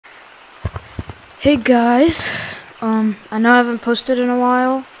Hey guys, I know I haven't posted in a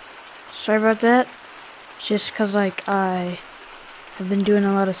while. Sorry about that. Just cause I have been doing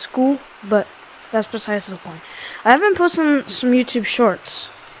a lot of school, but that's besides the point. I have been posting some YouTube shorts,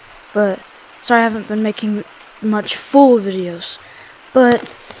 but sorry I haven't been making much full videos. But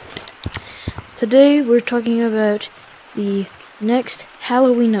today we're talking about the next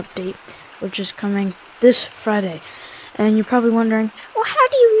Halloween update, which is coming this Friday. And you're probably wondering, well, how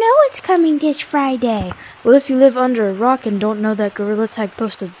do you know it's coming this Friday? Well, if you live under a rock and don't know that Gorilla Tag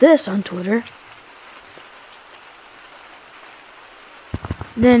posted this on Twitter,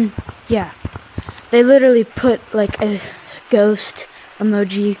 then, yeah. They literally put, like, a ghost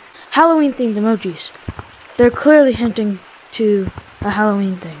emoji, Halloween-themed emojis. They're clearly hinting to a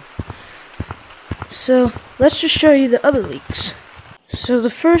Halloween thing. So, let's just show you the other leaks. So, the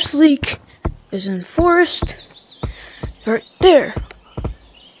first leak is in Forest. Right there.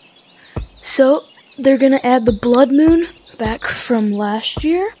 So, they're gonna add the Blood Moon back from last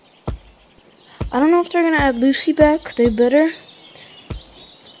year. I don't know if they're gonna add Lucy back, they better.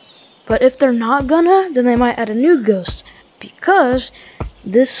 But if they're not gonna, then they might add a new ghost, because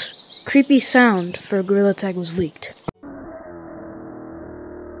this creepy sound for Gorilla Tag was leaked.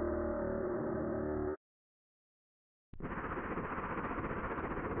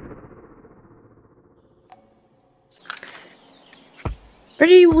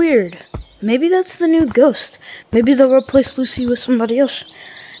 Pretty weird. Maybe that's the new ghost. Maybe they'll replace Lucy with somebody else.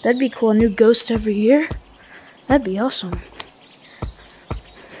 That'd be cool, a new ghost every year. That'd be awesome.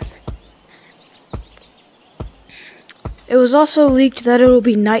 It was also leaked that it will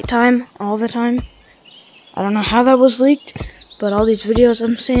be nighttime all the time. I don't know how that was leaked, but all these videos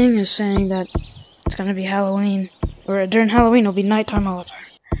I'm seeing is saying that it's gonna be Halloween, or during Halloween it'll be nighttime all the time.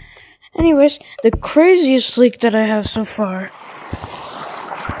 Anyways, the craziest leak that I have so far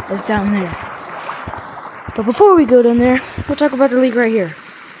is down there. But before we go down there, we'll talk about the leak right here.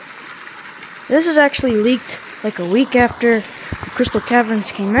 This is actually leaked like a week after the Crystal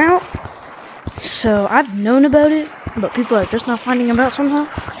Caverns came out. So I've known about it, but people are just not finding out about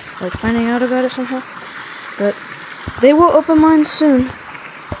it somehow. But they will open mine soon.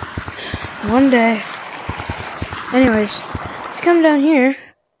 One day. Anyways, if you come down here,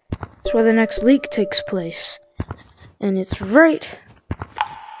 it's where the next leak takes place. And it's right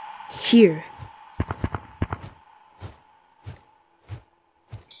here.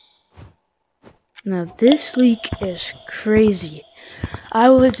 Now this leak is crazy. I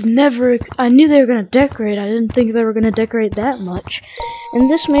knew they were gonna decorate. I didn't think they were gonna decorate that much. And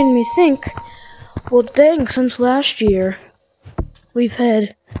this made me think, well dang, since last year we've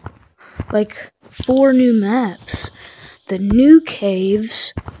had like 4 new maps. The new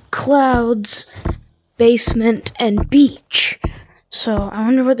caves, clouds, basement, and beach. So, I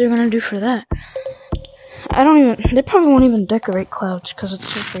wonder what they're gonna do for that. They probably won't even decorate clouds, because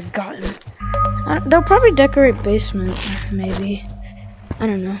it's so forgotten. They'll probably decorate basement, maybe. I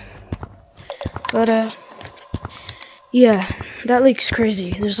don't know. But, yeah, that leak's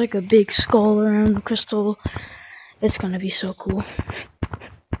crazy. There's like a big skull around the crystal. It's gonna be so cool.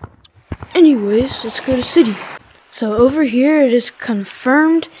 Anyways, let's go to city. So, over here, it is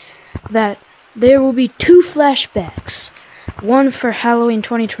confirmed that there will be 2 flashbacks. One for Halloween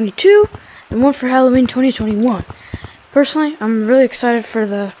 2022, and one for Halloween 2021. Personally, I'm really excited for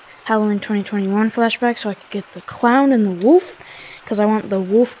the Halloween 2021 flashback, so I could get the clown and the wolf, because I want the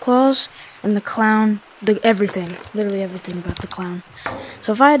wolf claws, and the clown, everything, literally everything about the clown.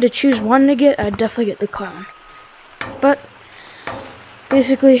 So if I had to choose one to get, I'd definitely get the clown. But,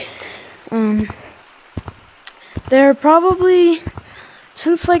 basically, they're probably...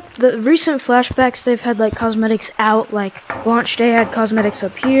 Since, like, the recent flashbacks, they've had, like, cosmetics out, like, launch day had cosmetics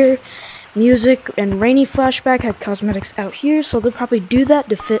up here, music and rainy flashback had cosmetics out here, so they'll probably do that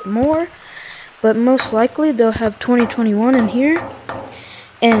to fit more, but most likely they'll have 2021 in here,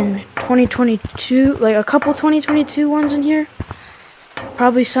 and 2022, like, a couple 2022 ones in here,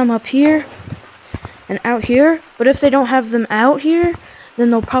 probably some up here, and out here, but if they don't have them out here, then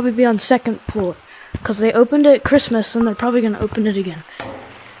they'll probably be on 2nd floor. Because they opened it at Christmas, and they're probably going to open it again.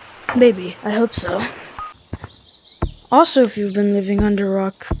 Maybe. I hope so. Also, if you've been living under a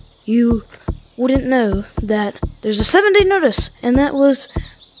rock, you wouldn't know that there's a 7-day notice, and that was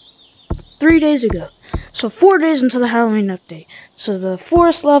 3 days ago. So 4 days until the Halloween update. So the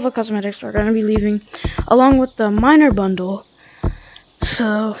Forest Lava Cosmetics are going to be leaving, along with the Minor Bundle.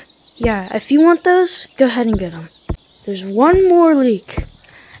 So, yeah, if you want those, go ahead and get them. There's one more leak,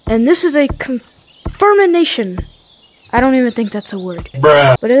 and this is a confirmation. I don't even think that's a word.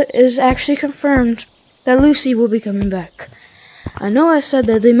 Bruh. But it is actually confirmed that Lucy will be coming back. I know I said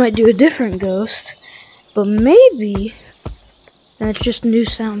that they might do a different ghost, but maybe that's just new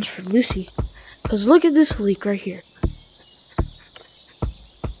sounds for Lucy. Because look at this leak right here.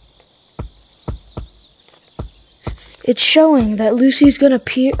 It's showing that Lucy's gonna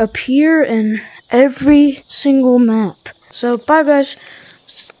appear in every single map. So bye guys.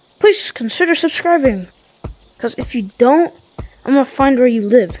 Please consider subscribing. Because if you don't, I'm gonna find where you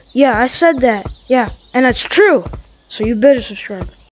live. Yeah, I said that. Yeah, and that's true. So you better subscribe.